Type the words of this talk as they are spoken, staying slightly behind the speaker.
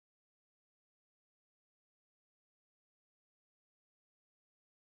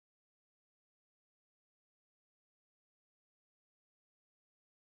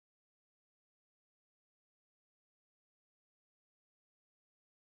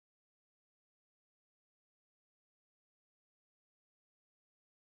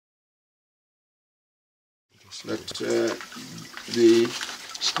that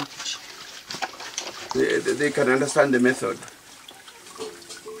they can understand the method.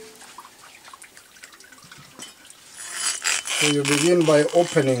 So you begin by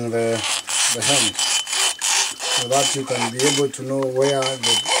opening the hand so that you can be able to know where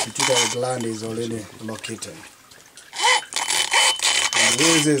the pituitary gland is already located. And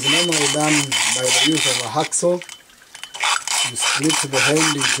this is normally done by the use of a hacksaw. You split the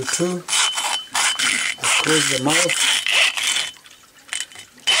hand into two across the mouth.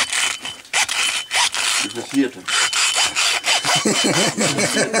 It's a theater.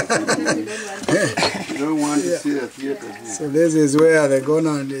 You don't want to see a theater here. So this is where the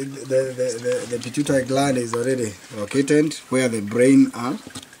pituitary gland is already located, where the brain are.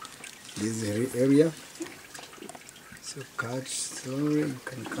 This area. So cut slowly, you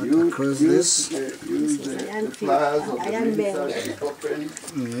can cut across this. Use the flowers of the inside open.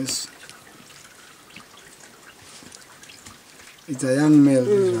 Yes. It's a young male,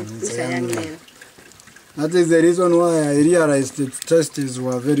 this one. It's a young male. That is the reason why I realized its testes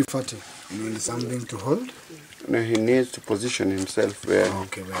were very fatty. You need something to hold. No, he needs to position himself where.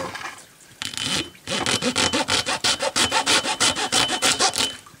 Okay, well.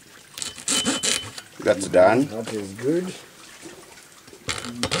 That's done. That is good.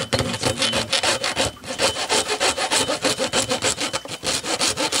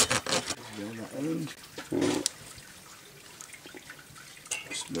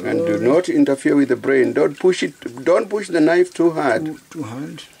 And do not interfere with the brain. Don't push it. Don't push the knife too hard. Too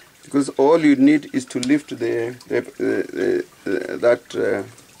hard. Because all you need is to lift that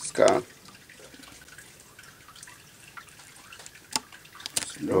scar.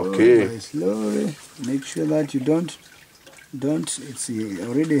 Slowly, okay. Slowly. Make sure that you don't. It's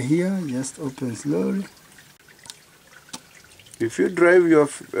already here. Just open slowly. If you drive your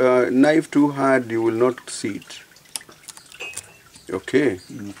knife too hard, you will not see it. Okay.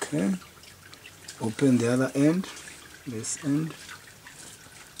 Okay. Open the other end. This end.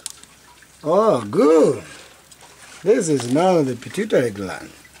 Oh, good. This is now the pituitary gland.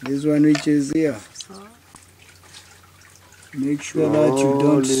 This one which is here. Make sure that you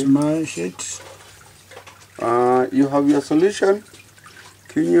don't smash it. You have your solution.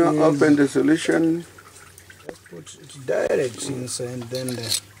 Can you open the solution? Just put it direct inside, then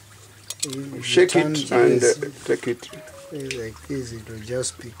shake it and take it. Like this, it will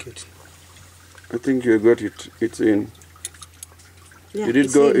just pick it. I think you got it. It's in. Yeah, did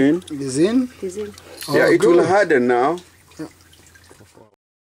it go in? It is in? It's in. Oh, yeah, it will harden now. Yeah.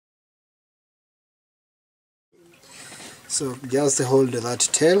 So just hold that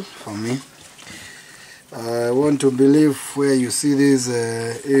tail for me. I want to believe where you see this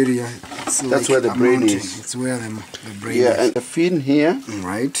area. That's like where the brain is. It's where the brain is. Yeah, and the fin here.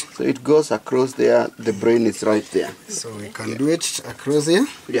 Right. So it goes across there. The brain is right there. So we can do it across here?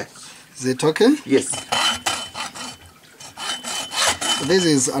 Yes. Is it okay? Yes. This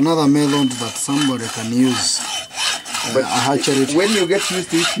is another method that somebody can use. But a hatchery. When you get used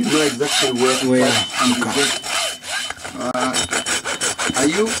to it, you know exactly where to cut. Are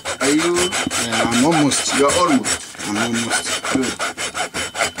you? I'm almost. You're almost. I'm almost. Good.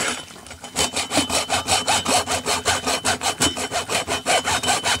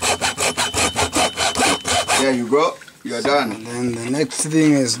 There you go. You're done. And then the next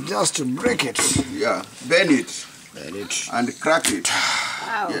thing is just to break it. Yeah. Bend it. Bend it. And crack it.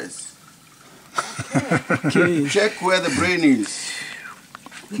 Wow. Yes. Okay. Check where the brain is.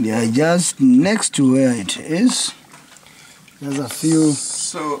 They are just next to where it is. There's a few.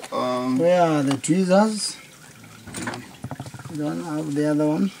 So, where are the tweezers? You don't have the other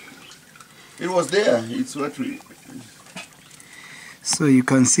one? it was there. It's what we. So you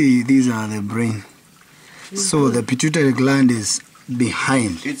can see these are the brain. So the pituitary gland is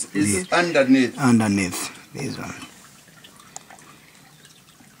behind. It's underneath. Underneath this one.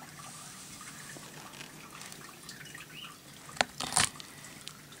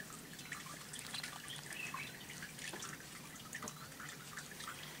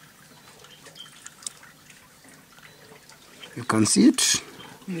 You can see it?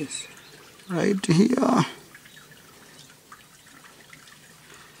 Yes. Right here.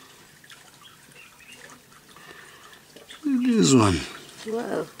 This one.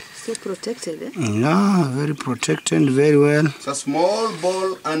 Wow, so protected, eh? Yeah, very protected, very well. It's a small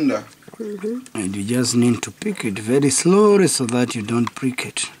ball under. And you just need to pick it very slowly so that you don't prick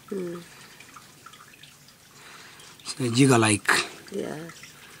it. So jigger like. Yeah.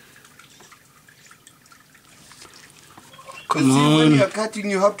 Come on. When you're cutting,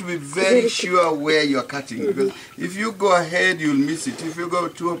 you have to be very sure where you're cutting. Because if you go ahead, you'll miss it. If you go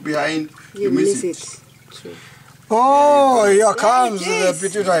too behind, you miss it. True. Oh, here comes the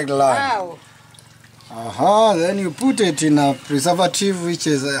pituitary gland. Wow. Then you put it in a preservative which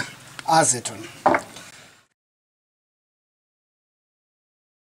is acetone.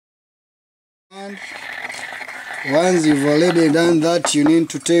 And once you've already done that, you need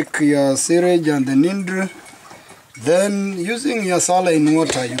to take your sewage and the needle. Then using your saline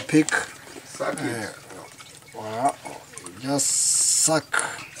water, you pick. Suck it. Just suck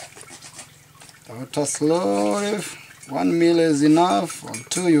the water slowly. 1 ml is enough, or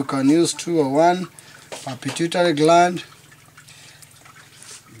 2 you can use 2 or 1 per pituitary gland.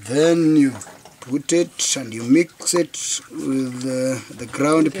 Then you put it and you mix it with the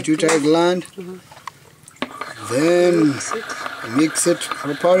ground pituitary gland. Then mix it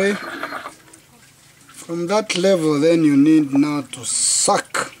properly. From that level, then you need now to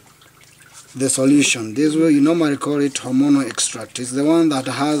suck the solution. This way you normally call it hormonal extract. It's the one that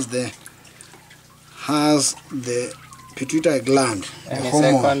has the pituitary gland.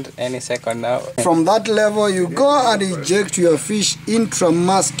 Any second now. From that level, you go and inject your fish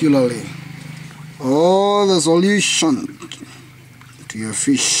intramuscularly. All the solution to your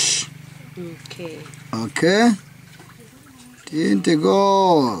fish. Okay. Okay? It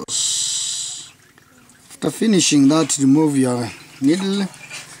goes. After finishing that, remove your needle.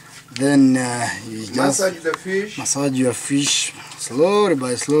 Then you just massage your fish slowly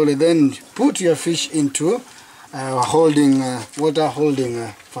by slowly. Then put your fish into water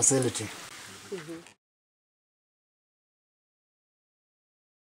holding facility.